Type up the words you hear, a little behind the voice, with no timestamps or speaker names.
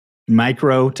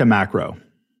micro to macro.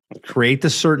 Create the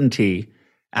certainty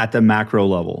at the macro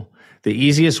level. The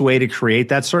easiest way to create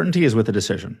that certainty is with a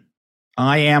decision.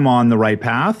 I am on the right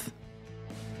path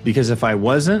because if I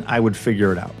wasn't, I would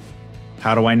figure it out.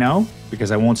 How do I know?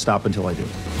 Because I won't stop until I do.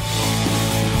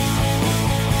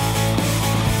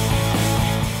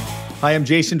 Hi, I'm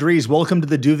Jason Drees. Welcome to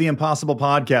the Do the Impossible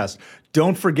podcast.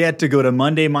 Don't forget to go to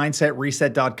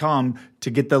MondayMindsetReset.com to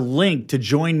get the link to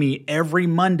join me every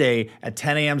Monday at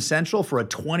 10 a.m. Central for a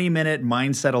 20-minute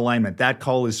mindset alignment. That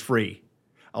call is free.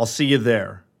 I'll see you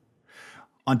there.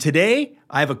 On today,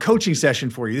 I have a coaching session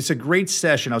for you. This is a great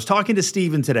session. I was talking to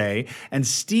Steven today, and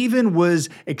Steven was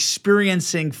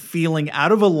experiencing feeling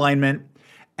out of alignment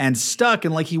and stuck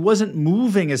and like he wasn't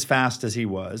moving as fast as he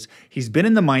was. He's been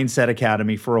in the Mindset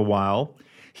Academy for a while.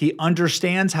 He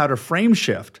understands how to frame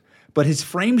shift, but his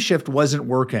frame shift wasn't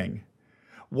working.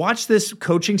 Watch this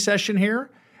coaching session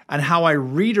here and how I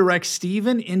redirect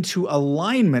Steven into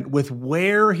alignment with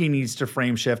where he needs to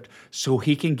frame shift so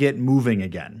he can get moving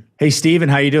again. Hey, Steven,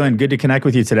 how you doing? Good to connect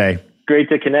with you today. Great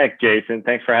to connect, Jason.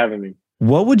 Thanks for having me.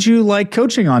 What would you like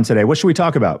coaching on today? What should we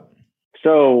talk about?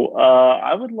 So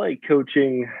I would like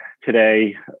coaching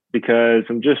today because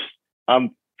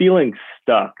I'm feeling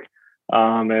stuck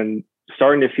and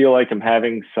starting to feel like I'm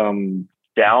having some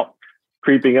doubt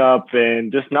creeping up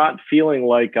and just not feeling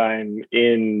like I'm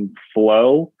in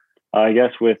flow, I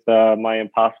guess, with my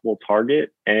impossible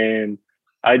target. And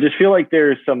I just feel like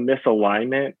there's some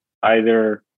misalignment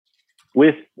either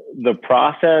with the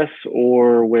process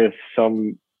or with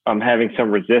I'm having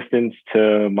some resistance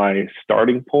to my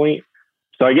starting point.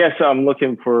 So I guess I'm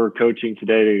looking for coaching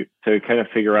today to kind of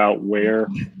figure out where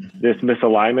this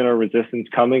misalignment or resistance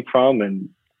coming from and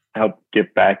help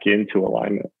get back into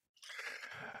alignment.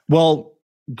 Well,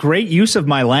 great use of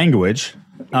my language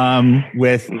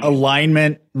with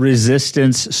alignment,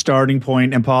 resistance, starting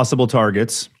point, impossible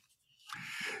targets.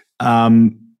 Tell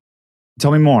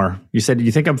me more. You said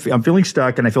you think I'm feeling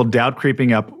stuck and I feel doubt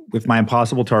creeping up with my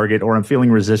impossible target, or I'm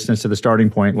feeling resistance to the starting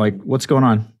point. Like, what's going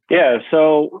on? Yeah.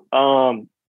 So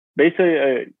basically,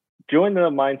 I joined the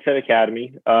Mindset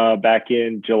Academy back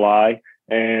in July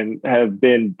and have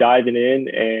been diving in.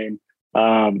 And,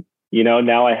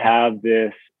 now I have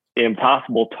this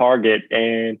impossible target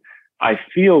and I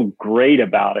feel great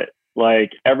about it.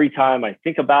 Like every time I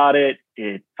think about it,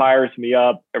 it fires me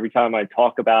up. Every time I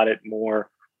talk about it more,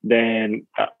 then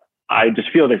I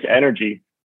just feel this energy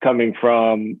coming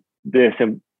from this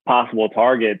impossible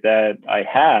target that I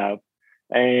have.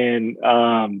 And,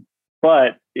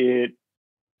 but it's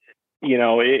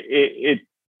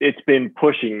been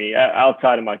pushing me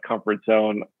outside of my comfort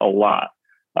zone a lot.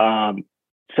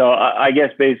 So I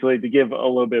guess basically to give a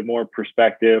little bit more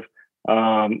perspective,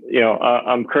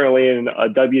 I'm currently in a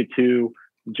W-2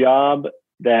 job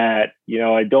that,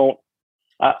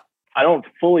 I don't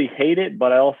fully hate it,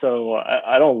 but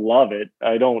I don't love it.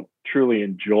 I don't truly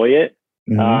enjoy it.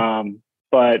 Mm-hmm.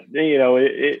 But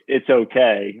it's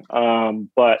okay.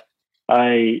 But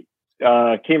I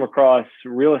came across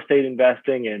real estate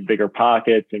investing and Bigger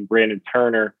Pockets and Brandon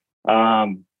Turner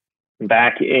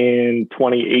back in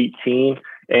 2018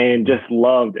 and just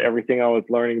loved everything I was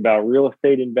learning about real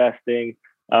estate investing,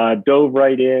 dove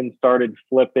right in, started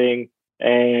flipping.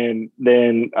 And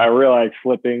then I realized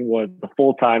flipping was a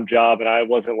full-time job and I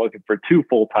wasn't looking for two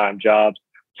full-time jobs.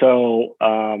 So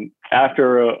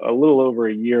after a little over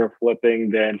a year of flipping,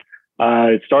 then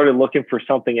I started looking for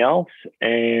something else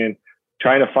and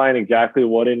trying to find exactly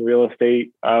what in real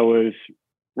estate I was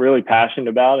really passionate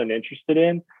about and interested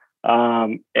in.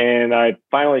 And I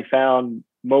finally found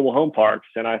mobile home parks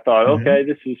and I thought, okay,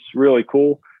 this is really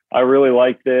cool. I really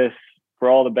like this for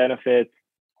all the benefits.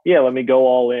 Yeah, let me go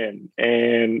all in.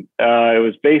 And it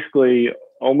was basically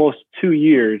almost 2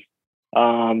 years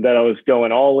that I was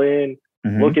going all in,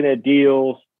 looking at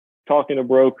deals, talking to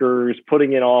brokers,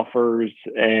 putting in offers,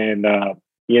 and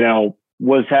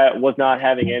was not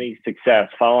having any success,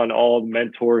 following all the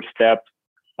mentor steps.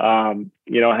 I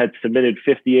had submitted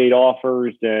 58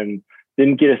 offers and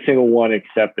didn't get a single one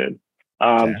accepted. So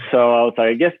I was like,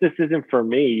 I guess this isn't for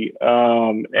me.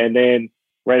 And then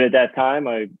right at that time,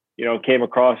 I came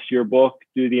across your book,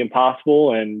 Do the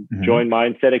Impossible, and joined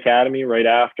Mindset Academy right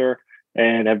after,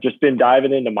 and have just been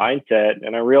diving into mindset.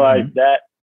 And I realized that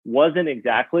wasn't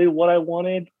exactly what I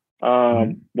wanted.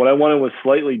 What I wanted was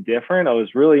slightly different. I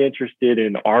was really interested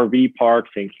in RV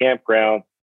parks and campgrounds,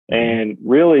 and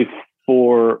really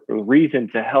for a reason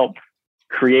to help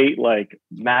create like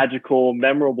magical,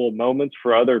 memorable moments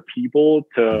for other people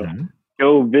to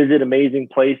go visit amazing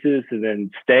places and then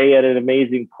stay at an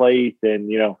amazing place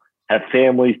and, have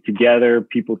families together,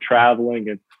 people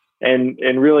traveling and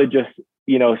really just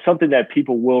something that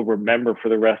people will remember for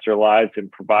the rest of their lives,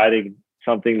 and providing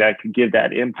something that could give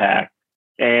that impact.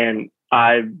 And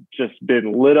I've just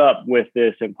been lit up with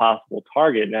this impossible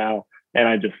target now, and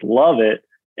I just love it.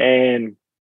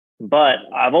 But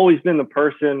I've always been the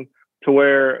person to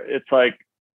where it's like,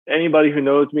 anybody who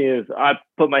knows me is, I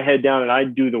put my head down and I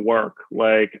do the work.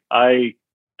 Like, I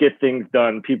get things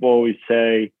done. People always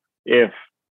say, if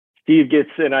Steve gets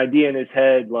an idea in his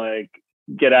head, like,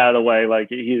 get out of the way. Like,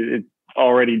 it's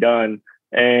already done.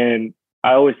 And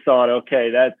I always thought,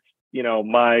 okay, that's,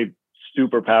 my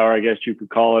superpower, I guess you could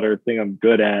call it, or thing I'm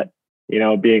good at,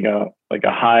 being a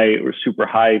high or super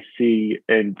high C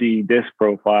and D disc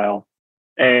profile.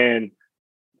 And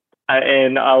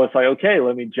I was like, okay,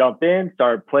 let me jump in,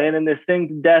 start planning this thing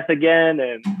to death again,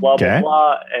 and blah, blah,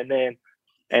 blah. And then,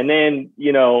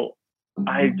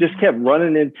 I just kept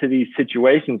running into these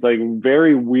situations, like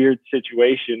very weird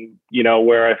situation,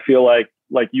 where I feel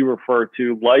like you refer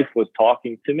to, life was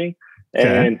talking to me.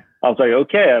 And I was like,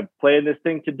 okay, I've planned this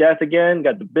thing to death again,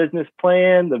 got the business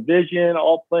plan, the vision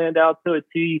all planned out to a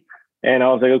T. And I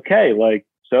was like, okay,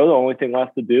 so the only thing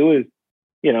left to do is,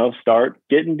 start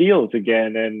getting deals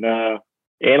again, and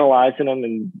analyzing them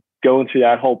and going through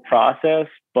that whole process.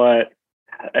 But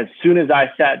as soon as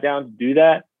I sat down to do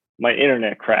that, my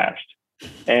internet crashed,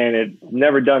 and it's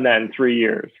never done that in 3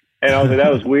 years. And I was like,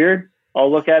 that was weird.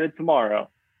 I'll look at it tomorrow.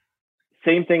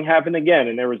 Same thing happened again,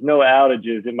 and there was no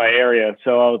outages in my area.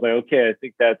 So I was like, okay, I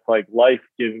think that's like life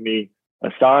giving me a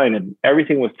sign. And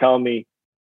everything was telling me,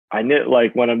 I knew,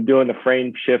 like, when I'm doing the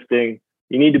frame shifting,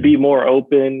 you need to be more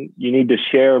open. You need to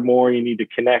share more. You need to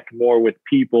connect more with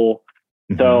people.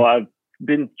 Mm-hmm. So I've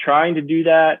been trying to do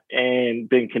that and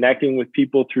been connecting with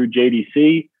people through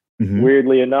JDC. Mm-hmm.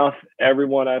 Weirdly enough,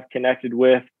 everyone I've connected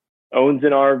with owns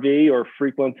an RV or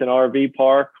frequents an RV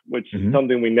park, which mm-hmm. is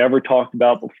something we never talked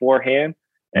about beforehand.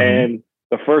 Mm-hmm. And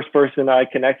the first person I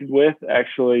connected with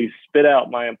actually spit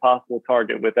out my impossible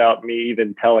target without me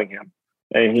even telling him.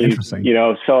 And he's, so I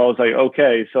was like,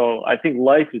 okay, so I think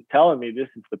life is telling me this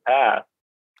is the path.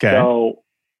 Okay. So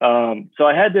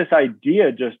I had this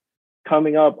idea just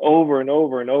coming up over and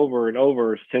over and over and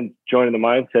over since joining the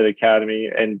Mindset Academy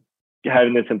and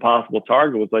having this impossible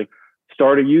target, was like,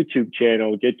 start a YouTube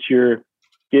channel,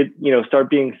 start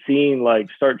being seen, like,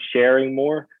 start sharing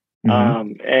more.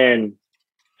 Mm-hmm. And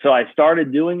so I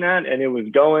started doing that, and it was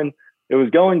going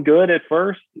good at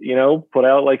first, put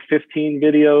out like 15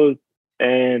 videos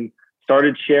and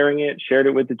started shared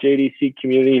it with the JDC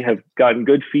community, have gotten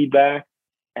good feedback.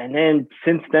 And then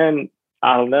since then,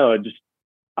 I don't know,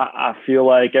 I feel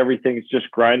like everything's just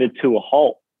grinded to a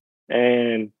halt.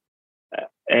 And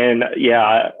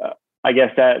yeah, I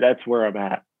guess that's where I'm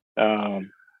at.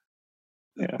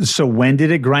 Yeah. So when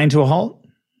did it grind to a halt?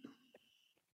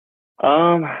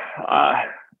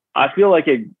 I feel like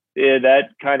that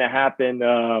kind of happened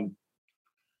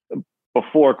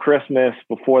before Christmas,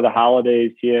 before the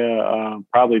holidays. Yeah,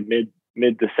 probably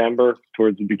mid-December,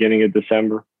 towards the beginning of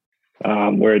December,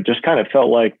 where it just kind of felt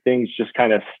like things just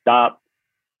kind of stopped.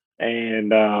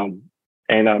 And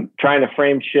I'm trying to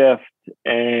frame shift,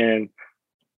 and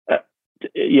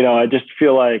I just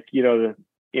feel like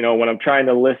when I'm trying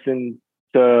to listen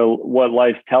to what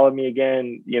life's telling me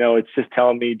again, it's just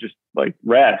telling me just like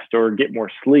rest or get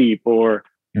more sleep, or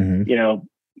mm-hmm.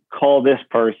 Call this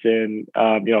person,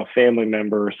 family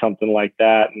member or something like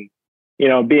that. And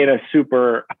being a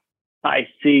super high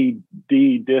C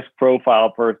D disc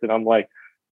profile person, I'm like,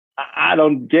 I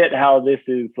don't get how this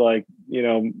is like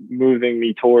moving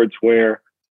me towards where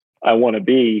I want to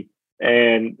be.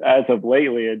 And as of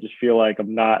lately, I just feel like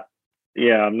I'm not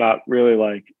really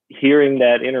like hearing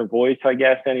that inner voice, I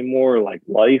guess, anymore, like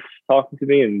life talking to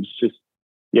me. And it's just,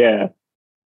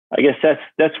 I guess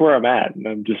that's where I'm at. And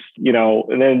I'm just,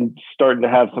 and then starting to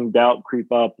have some doubt creep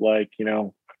up, like,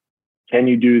 can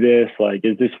you do this? Like,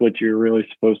 is this what you're really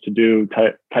supposed to do?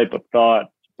 Type of thought.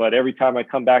 But every time I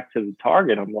come back to the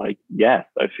target, I'm like, yes,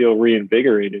 I feel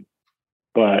reinvigorated.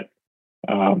 But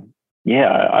I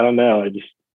don't know. I just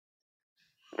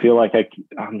feel like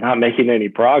I'm not making any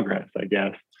progress, I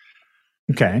guess.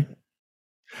 Okay.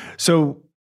 So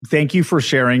thank you for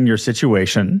sharing your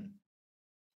situation.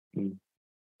 Mm.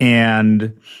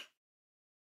 And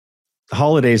the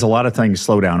holidays, a lot of things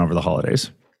slow down over the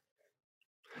holidays.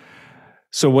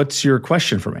 So what's your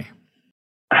question for me?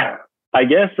 I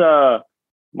guess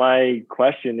my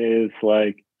question is,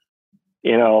 like,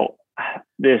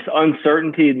 this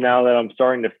uncertainty now that I'm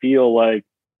starting to feel like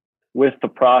with the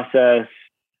process,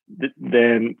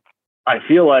 then I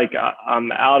feel like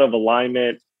I'm out of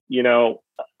alignment.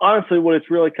 Honestly, what it's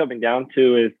really coming down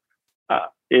to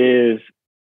is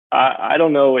I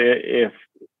don't know if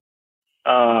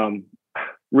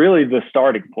really the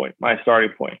starting point, my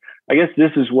starting point. I guess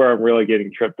this is where I'm really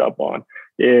getting tripped up on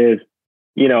is,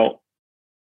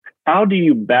 how do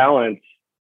you balance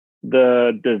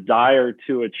the desire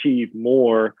to achieve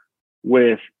more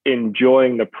with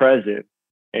enjoying the present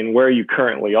and where you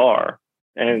currently are?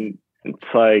 And it's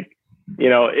like,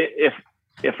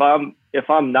 if I'm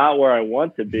not where I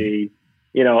want to be,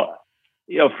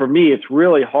 for me, it's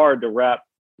really hard to wrap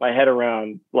my head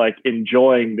around like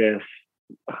enjoying this,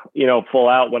 full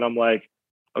out when I'm like,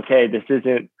 okay, this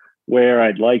isn't where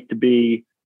I'd like to be.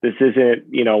 This isn't,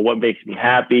 what makes me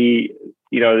happy.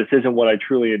 This isn't what I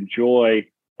truly enjoy.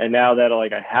 And now that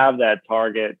like I have that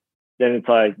target, then it's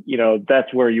like,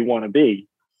 that's where you want to be.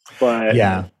 But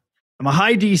yeah, I'm a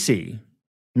high DC.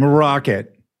 I'm a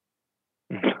rocket.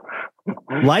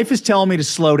 Life is telling me to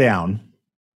slow down.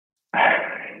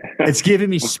 It's giving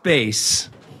me space.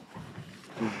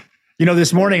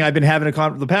 This morning I've been having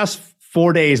the past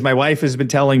 4 days, my wife has been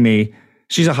telling me,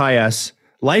 she's a high S,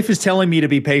 life is telling me to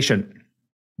be patient.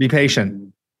 Be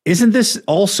patient. Isn't this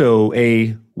also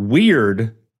a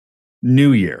weird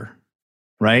New Year,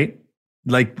 right?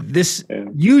 Like this,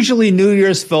 usually New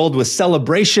Year's filled with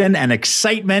celebration and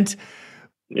excitement.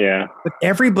 Yeah. But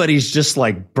everybody's just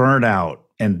like burnt out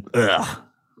and Yeah.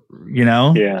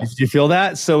 Do you feel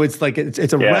that? So it's like,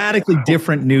 it's a radically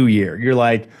different New Year. You're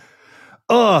like,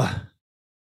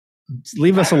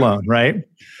 leave us alone. Right.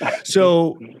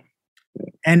 So,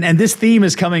 and this theme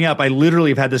is coming up. I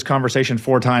literally have had this conversation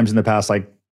 4 times in the past,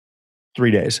 like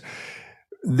 3 days.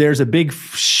 There's a big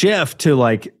shift to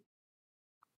like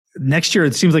next year.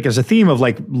 It seems like there's a theme of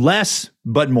like less,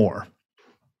 but more,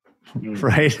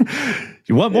 right?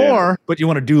 You want more, but you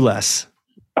want to do less.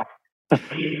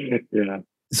 Yeah.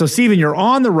 So Stephen, you're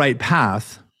on the right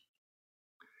path.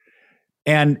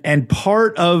 And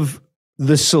part of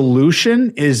the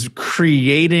solution is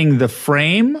creating the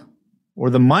frame or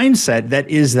the mindset that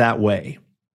is that way.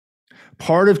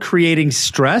 Part of creating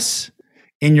stress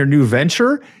in your new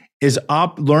venture is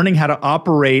learning how to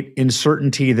operate in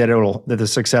certainty that the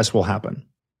success will happen.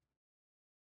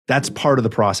 That's part of the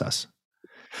process.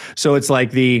 So it's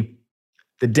like the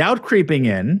doubt creeping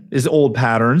in is old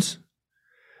patterns,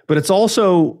 but it's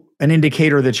also an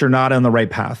indicator that you're not on the right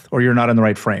path or you're not in the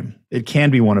right frame. It can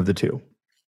be one of the two.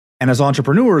 And as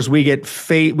entrepreneurs, we get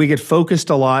focused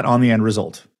a lot on the end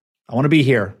result. I want to be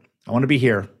here. I want to be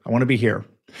here. I want to be here.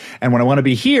 And when I want to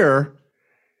be here,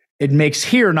 it makes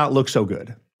here not look so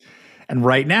good. And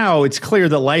right now, it's clear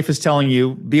that life is telling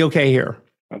you, be okay here.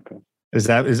 Okay.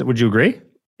 Would you agree?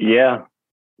 Yeah.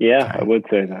 Yeah, okay. I would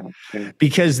say that. Yeah.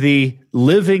 Because the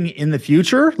living in the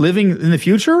future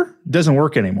doesn't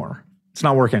work anymore. It's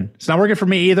not working. It's not working for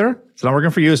me either. It's not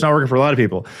working for you. It's not working for a lot of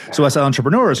people. So as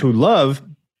entrepreneurs who love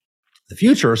the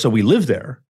future, so we live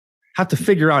there, have to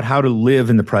figure out how to live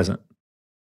in the present.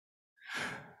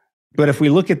 But if we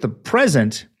look at the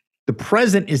present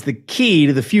is the key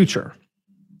to the future.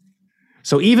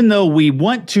 So even though we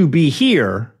want to be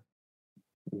here,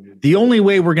 the only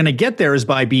way we're going to get there is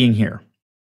by being here.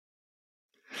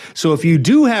 So if you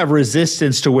do have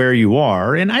resistance to where you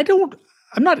are, and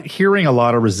I'm not hearing a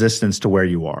lot of resistance to where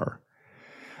you are.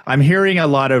 I'm hearing a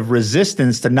lot of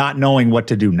resistance to not knowing what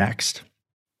to do next.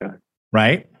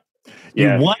 Right?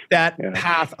 You want that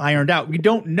path ironed out. You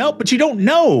don't know, but you don't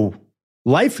know.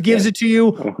 Life gives it to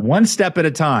you one step at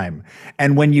a time.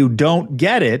 And when you don't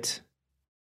get it,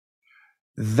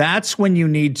 that's when you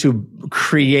need to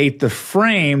create the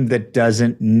frame that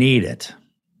doesn't need it.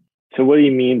 So what do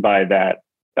you mean by that?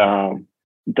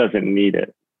 Doesn't need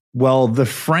it? Well, the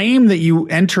frame that you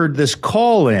entered this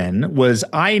call in was,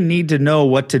 I need to know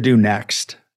what to do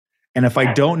next. And if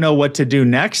I don't know what to do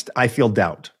next, I feel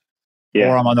doubt.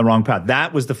 Or I'm on the wrong path.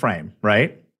 That was the frame,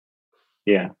 right?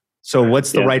 Yeah. So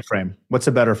what's the right frame? What's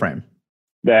a better frame?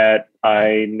 That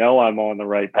I know I'm on the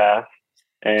right path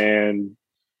and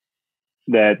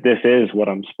that this is what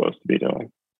I'm supposed to be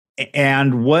doing.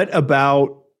 And what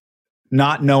about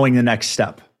not knowing the next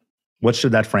step? What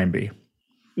should that frame be?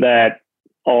 That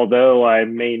although I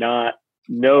may not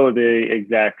know the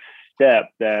exact step,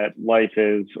 that life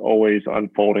is always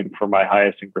unfolding for my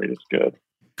highest and greatest good.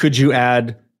 Could you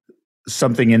add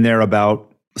something in there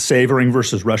about savoring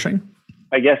versus rushing?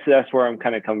 I guess that's where I'm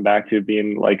kind of coming back to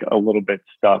being like a little bit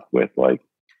stuck with like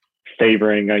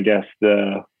savoring, I guess,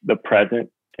 the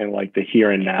present and like the here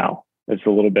and now. It's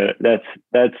a little bit,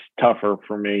 that's tougher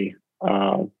for me.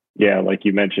 Like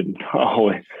you mentioned,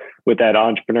 always with that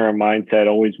entrepreneur mindset,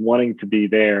 always wanting to be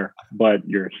there, but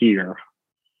you're here.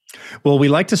 Well, we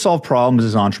like to solve problems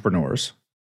as entrepreneurs,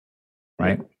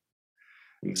 right?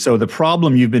 Mm-hmm. So the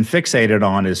problem you've been fixated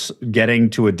on is getting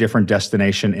to a different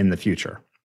destination in the future.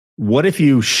 What if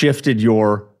you shifted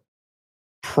your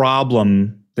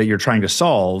problem that you're trying to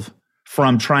solve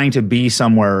from trying to be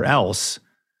somewhere else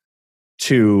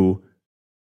to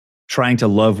trying to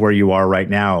love where you are right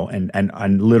now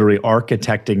and literally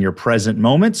architecting your present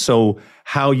moment, so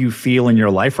how you feel in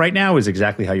your life right now is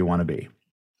exactly how you want to be?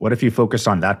 What if you focused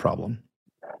on that problem?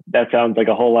 That sounds like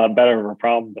a whole lot better of a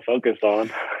problem to focus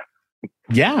on.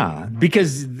 Yeah,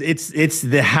 because it's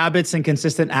the habits and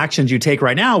consistent actions you take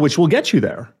right now which will get you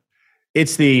there.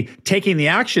 It's the taking the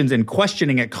actions and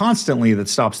questioning it constantly that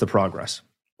stops the progress.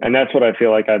 And that's what I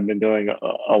feel like I've been doing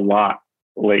a lot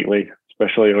lately,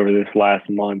 especially over this last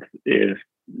month, is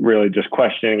really just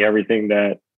questioning everything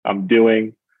that I'm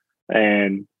doing.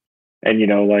 And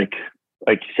like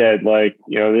you said,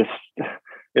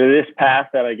 this path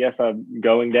that I guess I'm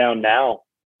going down now,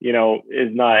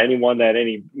 is not anyone that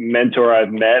any mentor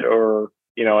I've met or,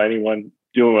 anyone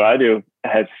doing what I do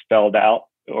has spelled out,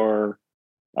 or,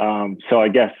 so I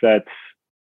guess that's,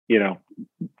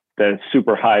 the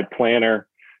super high planner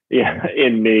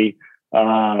in me,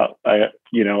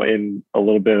 in a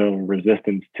little bit of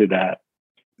resistance to that.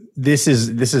 This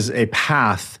is a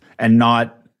path and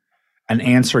not an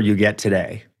answer you get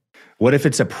today. What if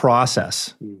it's a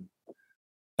process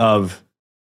of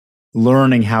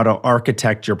learning how to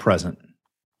architect your present?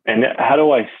 And how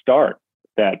do I start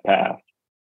that path?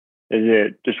 Is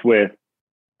it just with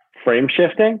frame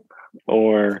shifting,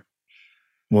 or?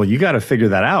 Well, you got to figure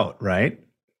that out, right?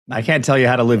 I can't tell you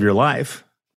how to live your life,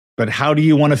 but how do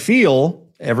you want to feel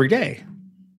every day?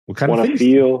 What kind of things?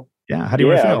 Feel? Yeah. How do you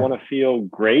want to feel? I want to feel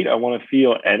great. I want to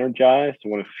feel energized. I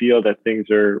want to feel that things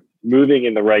are moving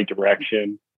in the right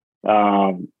direction.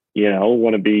 Want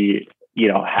to be,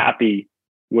 happy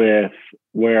with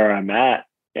where I'm at,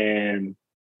 and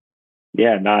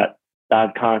not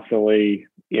constantly,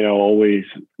 always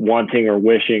wanting or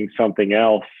wishing something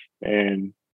else,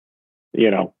 and,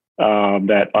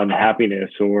 that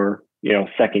unhappiness or,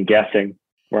 second guessing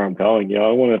where I'm going.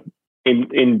 I want to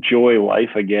enjoy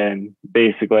life again.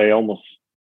 Basically, I almost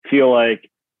feel like,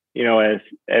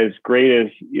 as great as,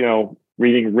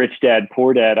 reading Rich Dad,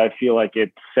 Poor Dad, I feel like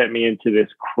it sent me into this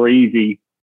crazy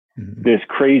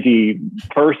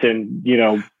person,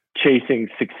 chasing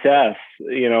success,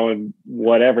 and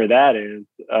whatever that is,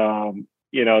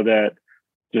 that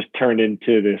just turned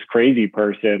into this crazy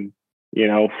person,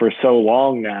 for so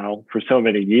long now, for so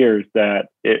many years, that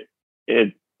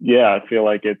I feel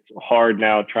like it's hard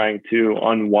now trying to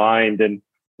unwind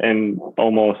and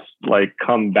almost like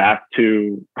come back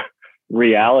to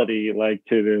reality, like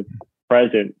to the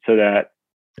present, so that,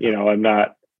 I'm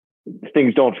not,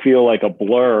 things don't feel like a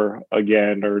blur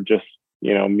again, or just,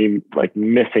 me like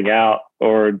missing out,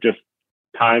 or just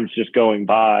time's just going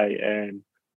by and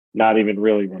not even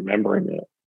really remembering it.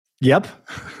 Yep.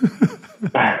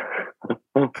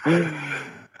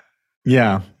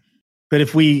 Yeah. But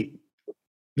if we,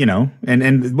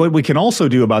 and what we can also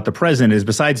do about the present is,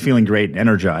 besides feeling great and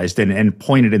energized and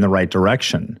pointed in the right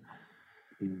direction,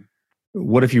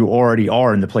 what if you already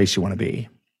are in the place you want to be?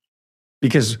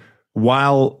 Because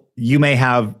while you may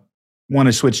want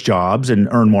to switch jobs and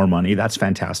earn more money, that's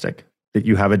fantastic that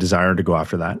you have a desire to go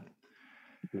after that.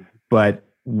 But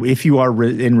if you are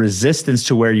in resistance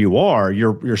to where you are,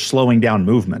 you're slowing down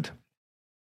movement,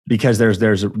 because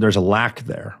there's a lack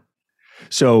there.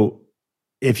 So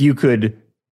if you could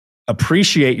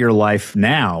appreciate your life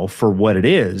now for what it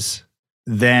is,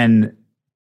 then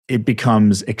it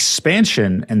becomes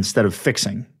expansion instead of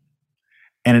fixing.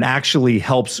 And it actually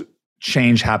helps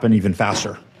change happen even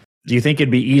faster. Do you think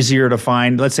it'd be easier to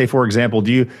find, let's say, for example,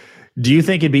 do you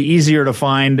think it'd be easier to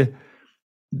find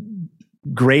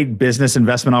great business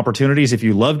investment opportunities if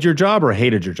you loved your job or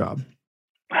hated your job?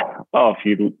 Oh, if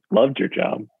you loved your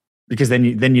job. Because then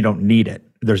you don't need it.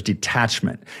 There's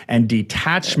detachment. And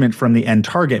detachment from the end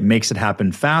target makes it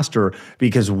happen faster,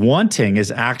 because wanting is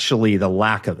actually the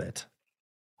lack of it.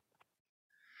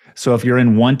 So if you're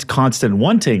in constant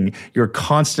wanting, you're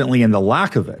constantly in the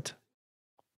lack of it.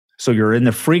 So you're in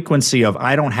the frequency of,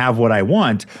 I don't have what I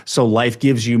want, so life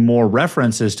gives you more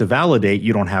references to validate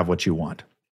you don't have what you want.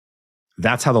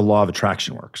 That's how the law of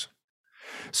attraction works.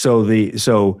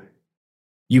 So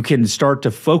you can start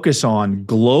to focus on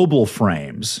global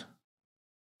frames.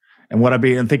 And what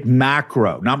I think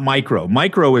macro, not micro.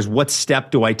 Micro is, what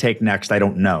step do I take next? I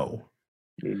don't know.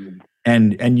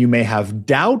 And you may have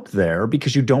doubt there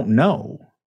because you don't know.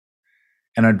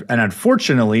 And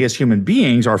unfortunately, as human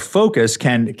beings, our focus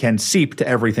can seep to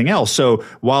everything else. So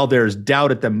while there's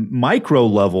doubt at the micro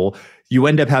level, you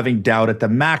end up having doubt at the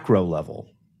macro level.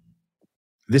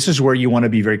 This is where you want to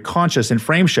be very conscious and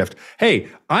frame shift. Hey,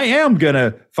 I am going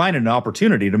to find an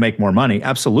opportunity to make more money.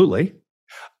 Absolutely.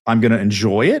 I'm going to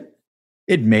enjoy it.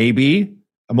 It may be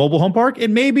a mobile home park. It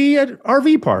may be an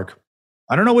RV park.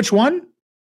 I don't know which one,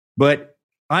 but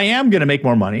I am going to make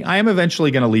more money. I am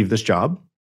eventually going to leave this job.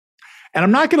 And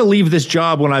I'm not going to leave this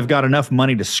job when I've got enough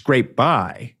money to scrape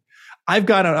by. I'm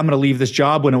going to leave this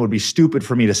job when it would be stupid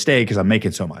for me to stay because I'm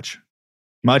making so much.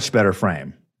 Much better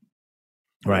frame,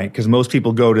 right? Because most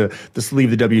people go to this, leave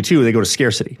the W-2, they go to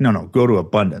scarcity. No, go to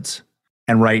abundance.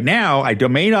 And right now, I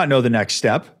may not know the next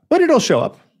step, but it'll show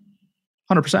up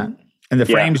 100%. And the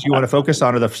frames you want to focus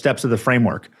on are the steps of the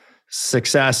framework: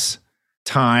 success,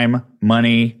 time,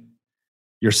 money,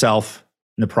 yourself,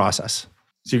 and the process.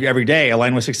 So every day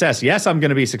align with success. Yes, I'm going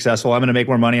to be successful. I'm going to make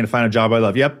more money and find a job I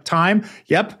love. Yep. Time.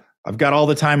 Yep. I've got all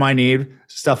the time I need.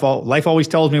 Life always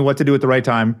tells me what to do at the right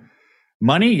time.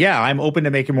 Money. Yeah. I'm open to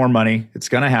making more money. It's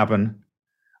going to happen.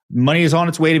 Money is on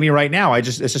its way to me right now.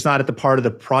 It's just not at the part of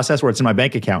the process where it's in my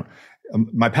bank account.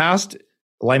 My past,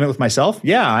 alignment with myself.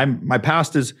 Yeah. My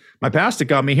past. It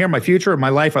got me here. My future, my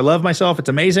life. I love myself. It's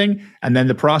amazing. And then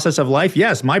the process of life.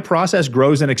 Yes. My process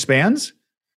grows and expands.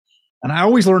 And I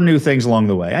always learn new things along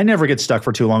the way. I never get stuck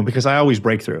for too long because I always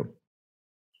break through.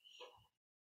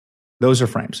 Those are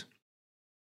frames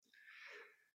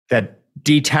that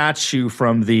detach you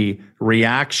from the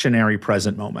reactionary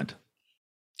present moment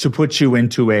to put you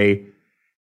into a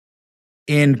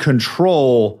in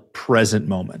control present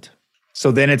moment.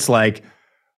 So then it's like,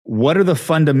 what are the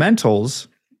fundamentals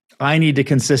I need to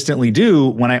consistently do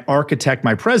when I architect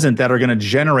my present that are going to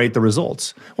generate the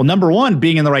results? Well, number one,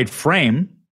 being in the right frame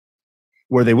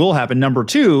where they will happen. Number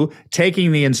two,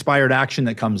 taking the inspired action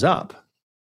that comes up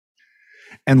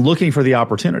and looking for the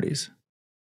opportunities,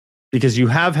 because you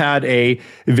have had a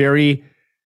very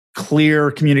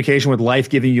clear communication with life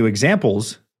giving you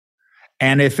examples.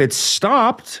 And if it's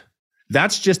stopped,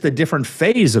 that's just a different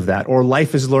phase of that, or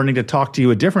life is learning to talk to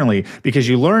you differently because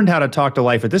you learned how to talk to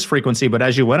life at this frequency, but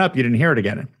as you went up, you didn't hear it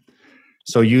again.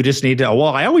 So you just need to,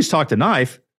 I always talk to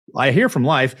life. I hear from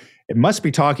life. It must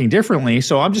be talking differently.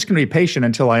 So I'm just going to be patient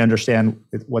until I understand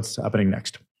what's happening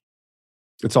next.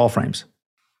 It's all frames.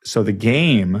 So the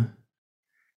game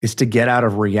is to get out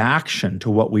of reaction to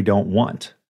what we don't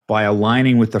want by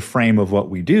aligning with the frame of what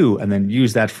we do, and then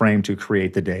use that frame to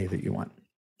create the day that you want,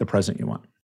 the present you want.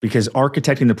 Because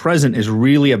architecting the present is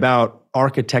really about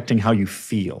architecting how you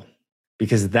feel,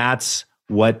 because that's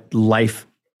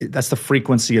the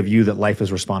frequency of you that life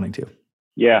is responding to.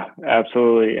 Yeah,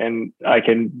 absolutely. And I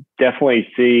can definitely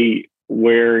see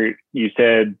where you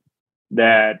said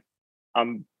that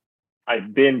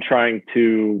I've been trying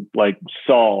to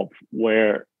solve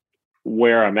where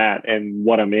I'm at and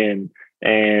what I'm in.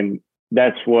 And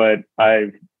that's what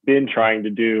I've been trying to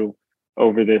do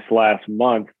over this last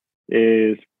month,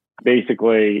 is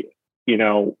basically,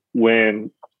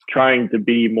 when trying to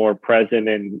be more present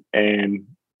and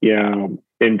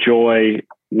enjoy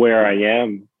where I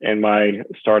am and my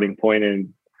starting point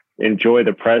and enjoy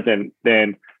the present,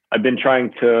 then I've been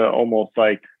trying to almost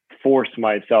force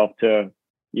myself to,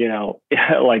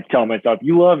 tell myself,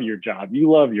 you love your job,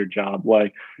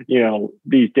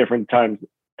 these different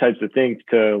types of things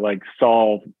to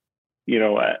solve,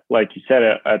 like you said,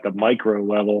 at the micro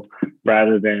level,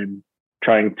 rather than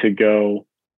trying to go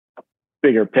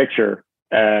bigger picture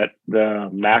at the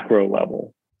macro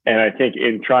level. And I think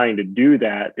in trying to do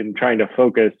that and trying to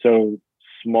focus so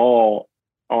small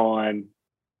on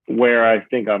where I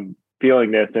think I'm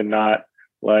feeling this and not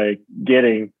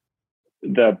getting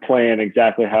the plan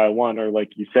exactly how I want, or like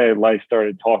you said, life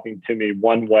started talking to me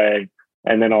one way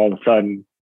and then all of a sudden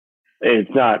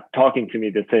it's not talking to me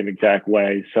the same exact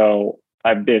way. So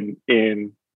I've been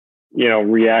in,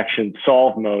 reaction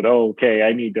solve mode. Oh, okay,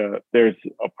 there's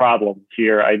a problem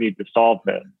here. I need to solve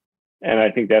this. And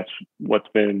I think that's what's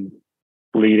been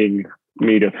leading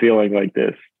me to feeling like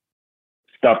this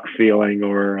stuck feeling,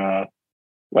 or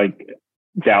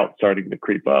doubt starting to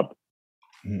creep up.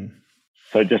 Mm.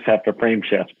 So I just have to frame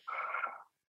shift.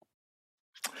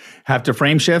 Have to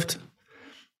frame shift?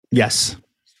 Yes.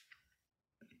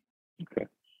 Okay.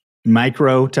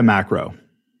 Micro to macro.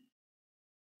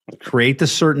 Create the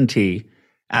certainty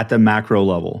at the macro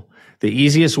level. The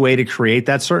easiest way to create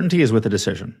that certainty is with a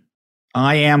decision.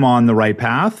 I am on the right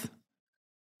path,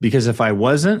 because if I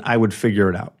wasn't, I would figure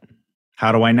it out.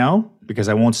 How do I know? Because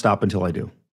I won't stop until I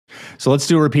do. So let's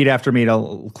do a repeat after me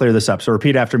to clear this up. So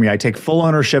repeat after me. I take full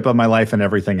ownership of my life and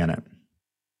everything in it.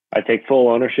 I take full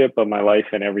ownership of my life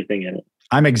and everything in it.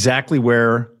 I'm exactly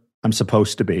where I'm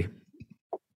supposed to be.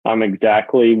 I'm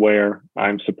exactly where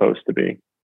I'm supposed to be.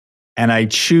 And I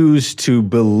choose to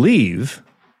believe.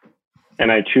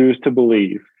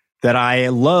 That I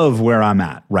love where I'm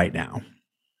at right now.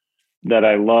 That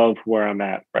I love where I'm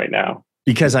at right now.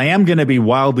 Because I am going to be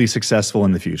wildly successful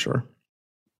in the future.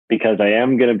 Because I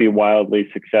am going to be wildly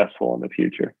successful in the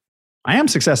future. I am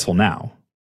successful now.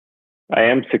 I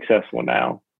am successful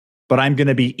now. But I'm going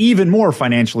to be even more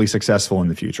financially successful in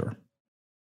the future.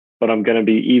 But I'm going to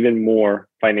be even more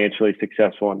financially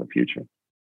successful in the future.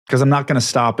 Because I'm not going to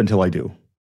stop until I do.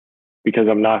 Because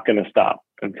I'm not going to stop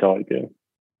until I do.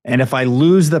 And if I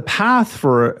lose the path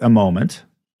for a moment.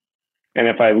 And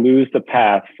if I lose the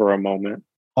path for a moment.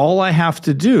 All I have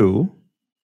to do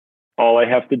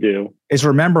is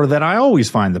remember that I always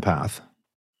find the path.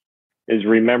 Is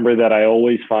remember that I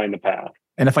always find the path.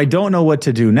 And if I don't know what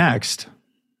to do next.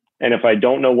 And if I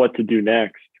don't know what to do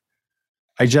next.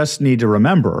 I just need to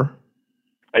remember.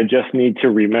 I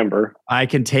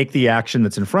can take the action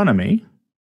that's in front of me.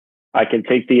 I can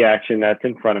take the action that's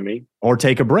in front of me. Or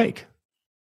take a break.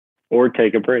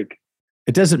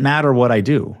 It doesn't matter what I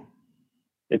do.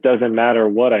 It doesn't matter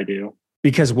what I do.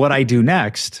 Because what I do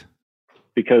next.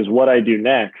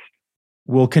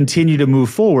 Will continue to move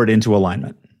forward into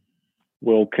alignment.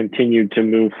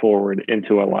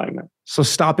 So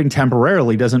stopping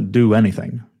temporarily doesn't do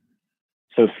anything.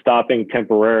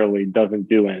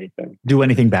 Do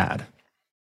anything bad.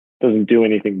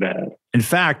 In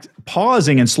fact,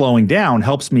 pausing and slowing down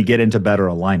helps me get into better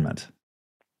alignment.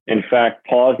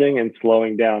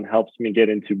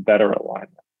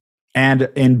 And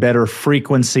in better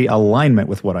frequency alignment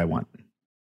with what I want.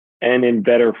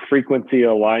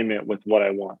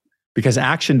 Because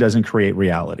action doesn't create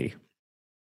reality.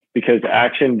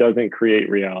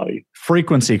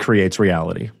 Frequency creates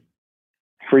reality.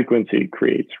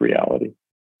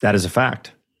 That is a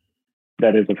fact.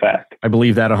 I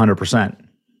believe that 100%.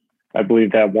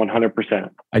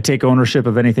 I take ownership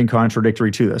of anything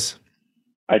contradictory to this.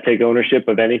 And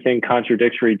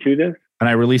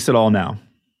I release it all now.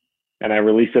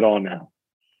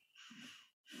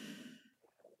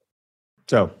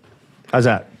 So, how's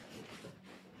that?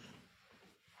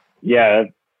 Yeah,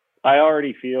 I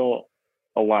already feel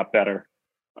a lot better.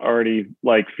 Already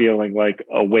feeling like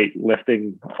a weight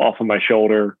lifting off of my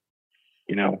shoulder,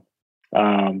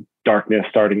 darkness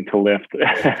starting to lift,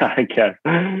 I guess.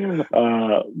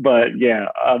 But yeah,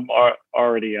 I'm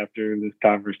already after this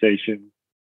conversation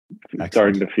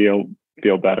starting to feel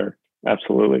better.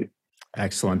 Absolutely.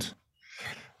 Excellent.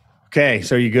 Okay,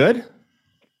 so you good?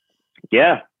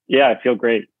 Yeah, I feel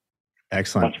great.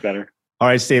 Excellent. Much better. All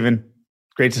right, Stephen.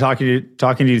 Great to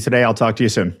talking to you today. I'll talk to you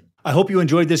soon. I hope you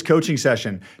enjoyed this coaching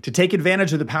session. To take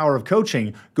advantage of the power of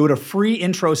coaching, go to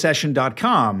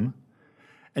freeintrosession.com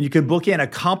and you can book in a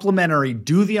complimentary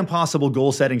Do the Impossible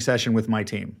goal setting session with my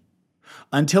team.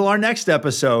 Until our next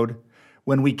episode,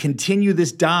 when we continue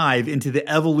this dive into the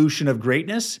evolution of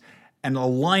greatness and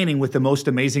aligning with the most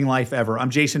amazing life ever.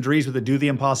 I'm Jason Drees with the Do the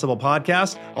Impossible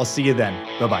podcast. I'll see you then.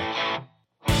 Bye-bye.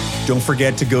 Don't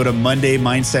forget to go to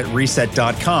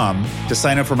MondayMindsetReset.com to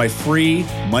sign up for my free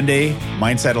Monday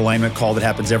Mindset Alignment call that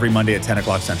happens every Monday at 10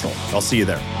 o'clock Central. I'll see you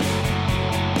there.